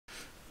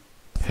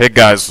Hey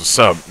guys, what's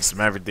up? It's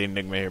Maverick the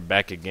Enigma here,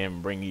 back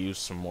again, bringing you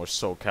some more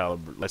Soul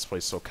Calibur. Let's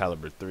play Soul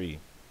Calibur 3.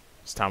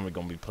 This time we're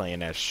gonna be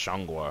playing as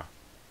Xianghua. I'm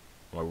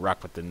gonna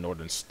rock with the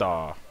Northern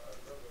Star.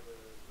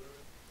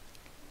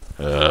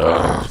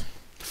 Ugh.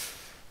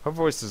 Her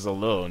voice is a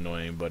little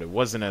annoying, but it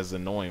wasn't as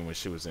annoying when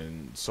she was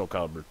in Soul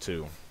Calibur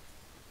 2.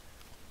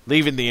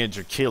 Leaving the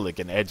injured Keelik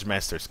in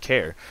Edgemaster's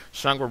care,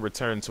 Xianghua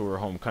returned to her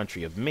home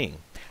country of Ming.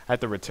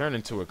 After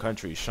returning to her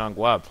country,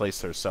 Xianghua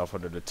placed herself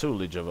under the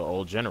tutelage of an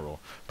old general,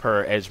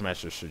 per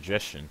Edgemaster's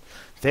suggestion.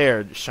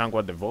 There,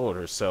 Xianghua devoted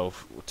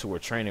herself to her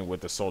training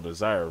with the sole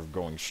desire of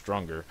growing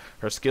stronger.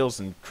 Her skills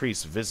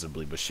increased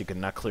visibly, but she could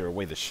not clear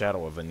away the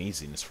shadow of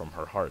uneasiness from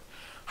her heart.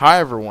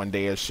 However, one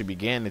day, as she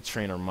began to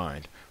train her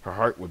mind, her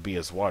heart would be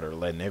as water,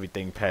 letting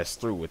everything pass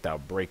through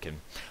without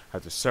breaking.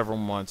 After several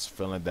months,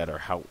 feeling that her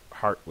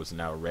heart was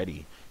now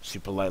ready, she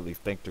politely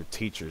thanked her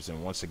teachers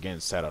and once again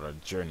set out on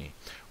a journey.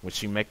 When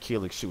she met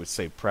Keelik, she would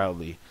say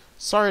proudly,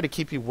 "Sorry to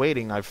keep you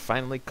waiting, I've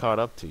finally caught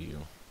up to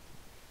you."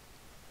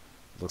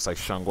 Looks like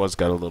Xianghua's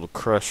got a little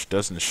crush,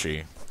 doesn't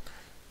she?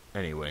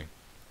 Anyway,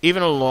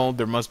 even alone,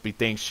 there must be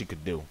things she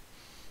could do.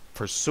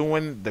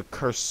 Pursuing the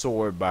cursed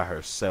sword by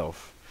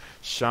herself,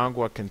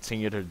 Xianghua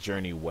continued her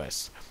journey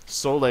west.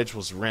 Soul Edge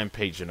was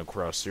rampaging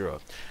across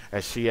Europe,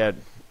 as she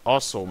had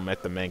also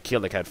met the man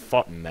Keelik had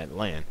fought in that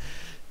land.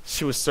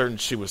 She was certain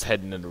she was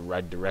heading in the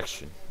right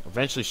direction.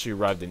 Eventually she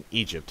arrived in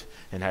Egypt,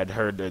 and had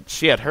heard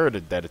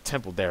that a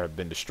temple there had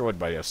been destroyed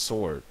by a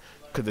sword.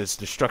 Could this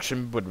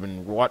destruction have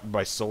been wrought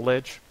by Soul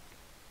Edge?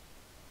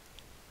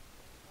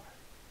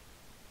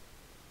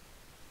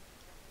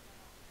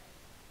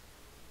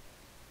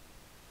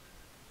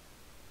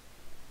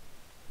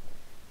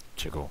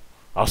 Chico,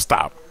 I'll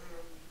stop.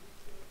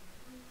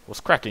 What's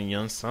cracking,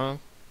 young son?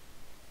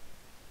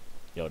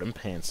 Yo, them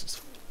pants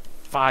is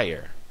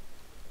fire.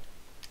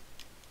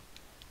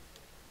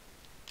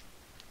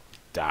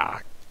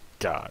 Ah,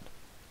 God.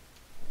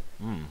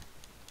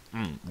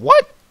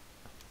 What?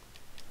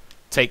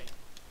 Take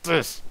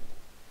this.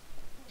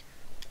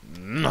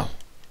 No.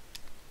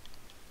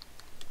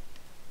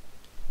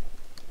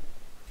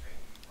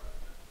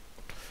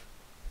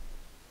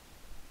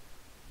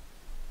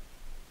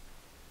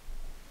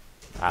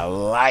 I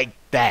like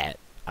that.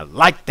 I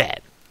like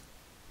that.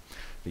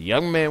 The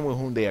young man with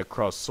whom they had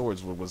crossed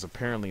swords was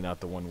apparently not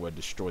the one who had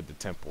destroyed the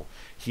temple.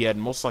 He had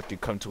most likely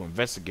come to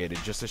investigate it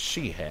just as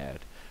she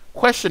had.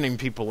 Questioning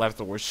people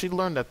afterwards, she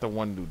learned that the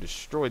one who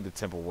destroyed the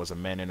temple was a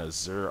man in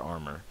Azure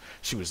armor.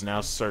 She was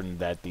now certain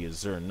that the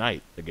Azure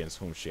Knight, against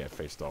whom she had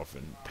faced off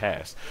in the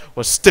past,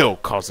 was still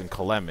causing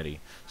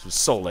calamity, with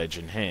Soul Edge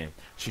in hand.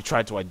 She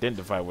tried to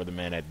identify where the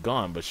man had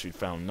gone, but she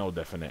found no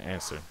definite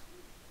answer.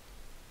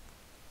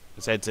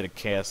 Let's head to the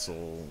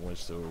castle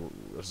which the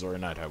Azure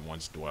Knight had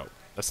once dwelt.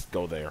 Let's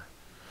go there.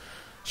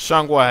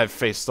 Xianghua had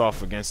faced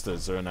off against the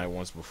Azure Knight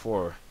once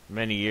before.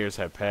 Many years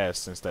had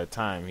passed since that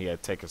time. He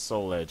had taken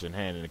Soul Edge in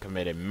hand and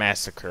committed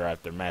massacre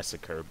after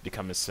massacre,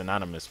 becoming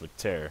synonymous with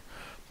terror.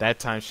 That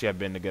time she had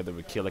been together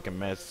with Keelik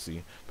and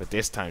Messi, but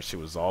this time she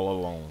was all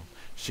alone.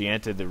 She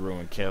entered the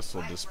ruined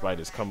castle despite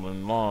its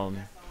crumbling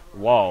long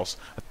walls.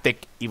 A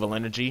thick evil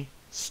energy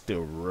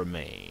still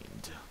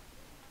remained.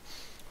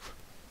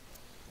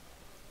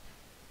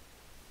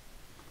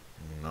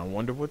 I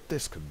wonder what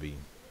this could be.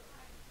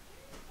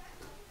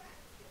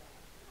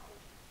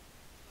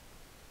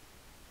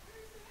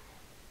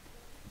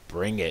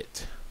 Bring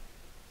it.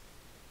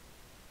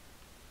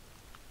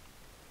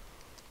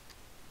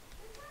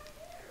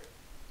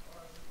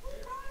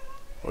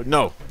 Oh,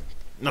 no.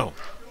 No.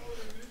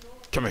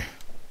 Come here.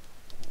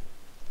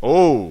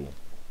 Oh.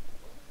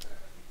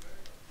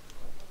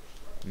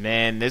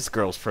 Man, this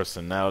girl's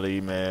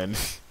personality, man.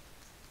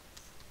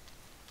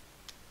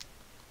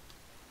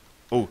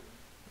 Oh.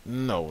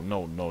 No,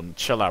 no, no.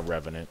 Chill out,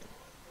 Revenant.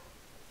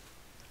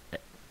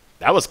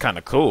 That was kind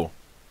of cool.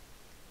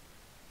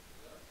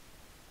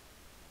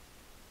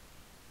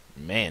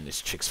 Man,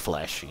 this chick's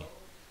flashy.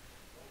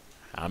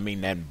 I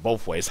mean that in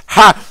both ways.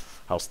 Ha!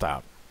 I'll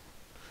stop.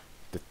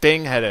 The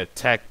thing had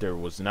attacked her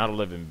was not a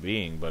living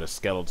being, but a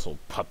skeletal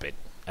puppet.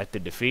 After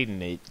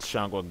defeating it,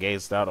 Xianghua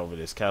gazed out over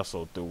this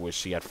castle through which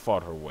she had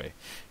fought her way.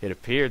 It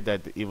appeared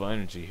that the evil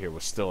energy here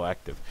was still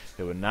active.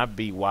 It would not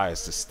be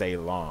wise to stay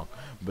long,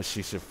 but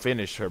she should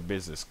finish her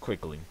business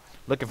quickly.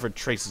 Looking for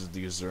traces of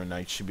the Azure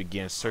Knight, she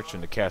began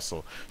searching the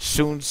castle.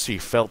 Soon she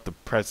felt the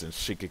presence.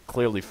 She could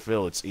clearly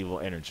feel its evil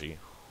energy.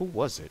 Who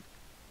was it?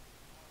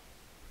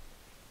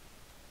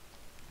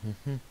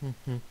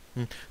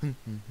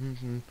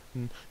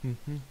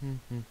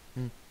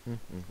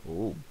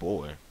 Oh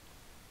boy.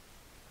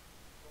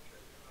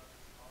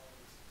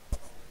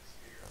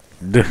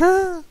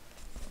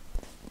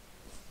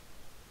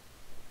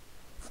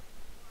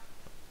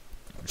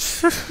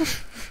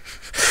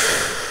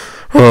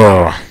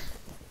 Oh.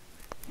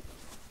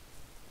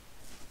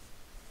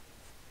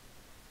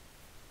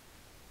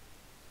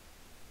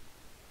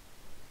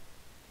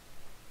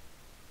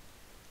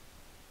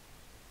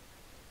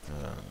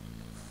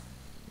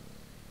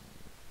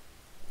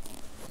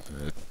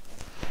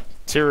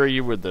 Tira,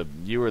 you were the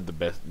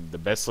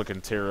best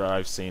looking Tira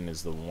I've seen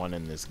is the one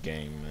in this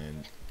game,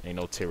 and ain't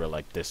no Tira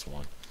like this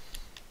one.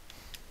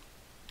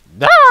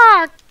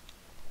 Ah!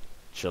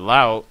 Chill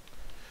out.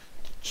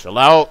 Chill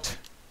out.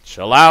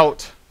 Chill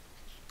out.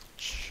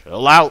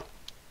 Chill out.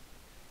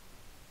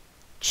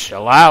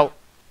 Chill out.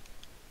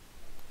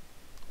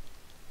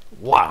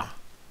 Wow.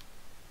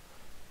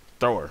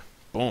 Throw her.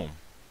 Boom.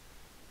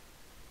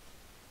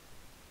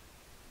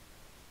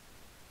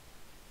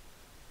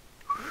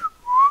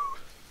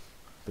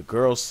 The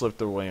girl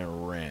slipped away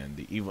and ran.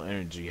 The evil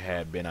energy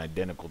had been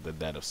identical to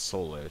that of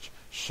Soul Edge.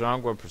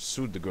 Xianghua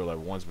pursued the girl at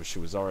once, but she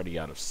was already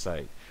out of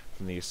sight.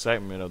 From the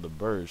excitement of the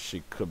birds,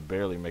 she could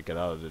barely make it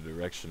out of the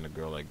direction the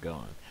girl had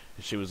gone.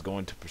 If she was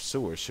going to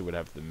pursue her, she would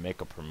have to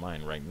make up her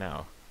mind right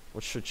now.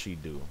 What should she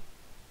do?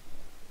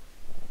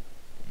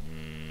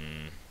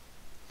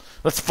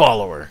 Let's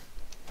follow her.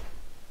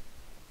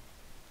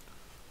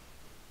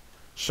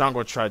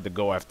 Xianghua tried to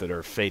go after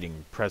their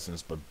fading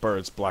presence, but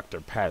birds blocked her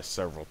path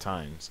several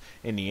times.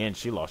 In the end,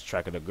 she lost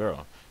track of the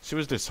girl. She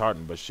was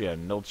disheartened, but she had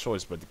no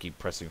choice but to keep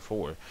pressing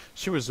forward.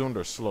 She resumed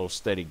her slow,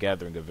 steady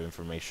gathering of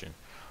information.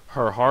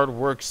 Her hard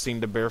work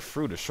seemed to bear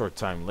fruit a short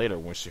time later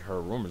when she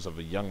heard rumors of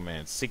a young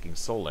man seeking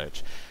Soul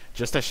Edge.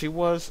 Just as she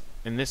was,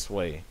 in this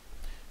way,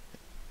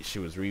 she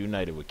was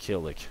reunited with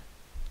Kilik.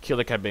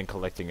 Kilik had been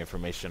collecting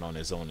information on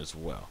his own as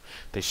well.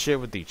 They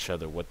shared with each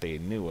other what they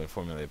knew and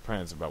formulated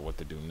plans about what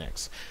to do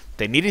next.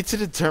 They needed to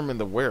determine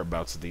the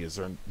whereabouts of the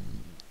Azurnite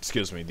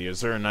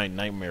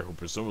nightmare who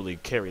presumably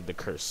carried the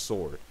cursed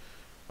sword.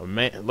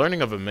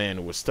 Learning of a man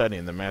who was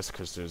studying the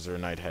massacres the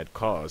Azurnite had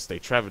caused, they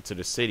traveled to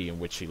the city in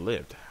which he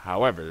lived.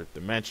 However, the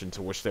mansion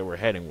to which they were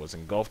heading was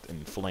engulfed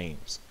in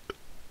flames.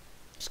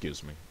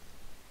 Excuse me.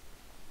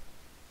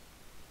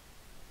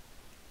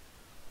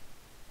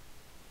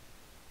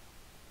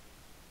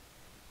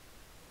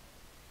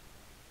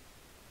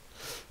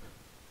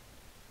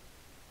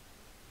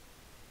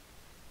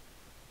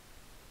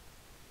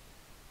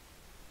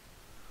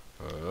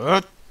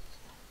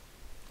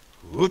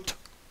 Hoot.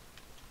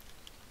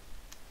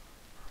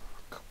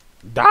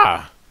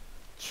 Da.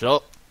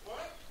 Chill.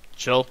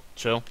 Chill.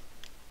 Chill.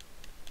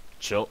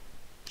 Chill.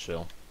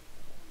 Chill.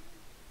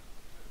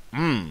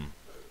 Can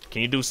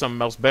you do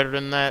something else better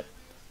than that?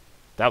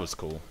 That was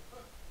cool.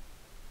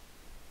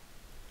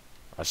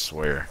 I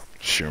swear.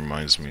 She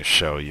reminds me of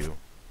Xiao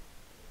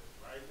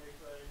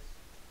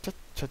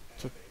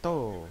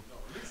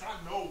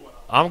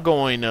I'm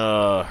going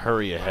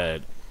hurry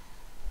ahead.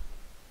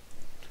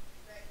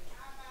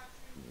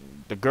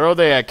 The girl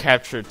they had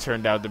captured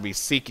turned out to be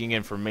seeking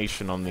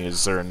information on the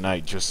Azure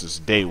Knight just as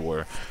they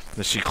were,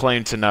 and she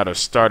claimed to not have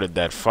started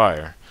that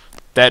fire.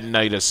 That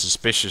night, a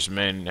suspicious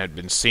man had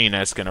been seen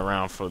asking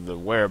around for the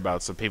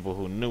whereabouts of people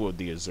who knew of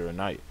the Azure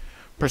Knight.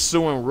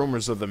 Pursuing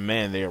rumors of the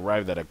man, they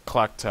arrived at a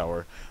clock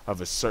tower of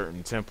a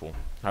certain temple.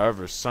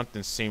 However,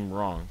 something seemed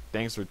wrong.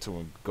 Things were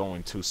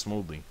going too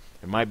smoothly.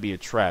 It might be a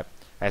trap.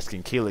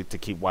 Asking Kilik to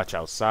keep watch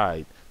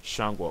outside,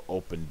 Xianghua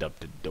opened up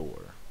the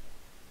door.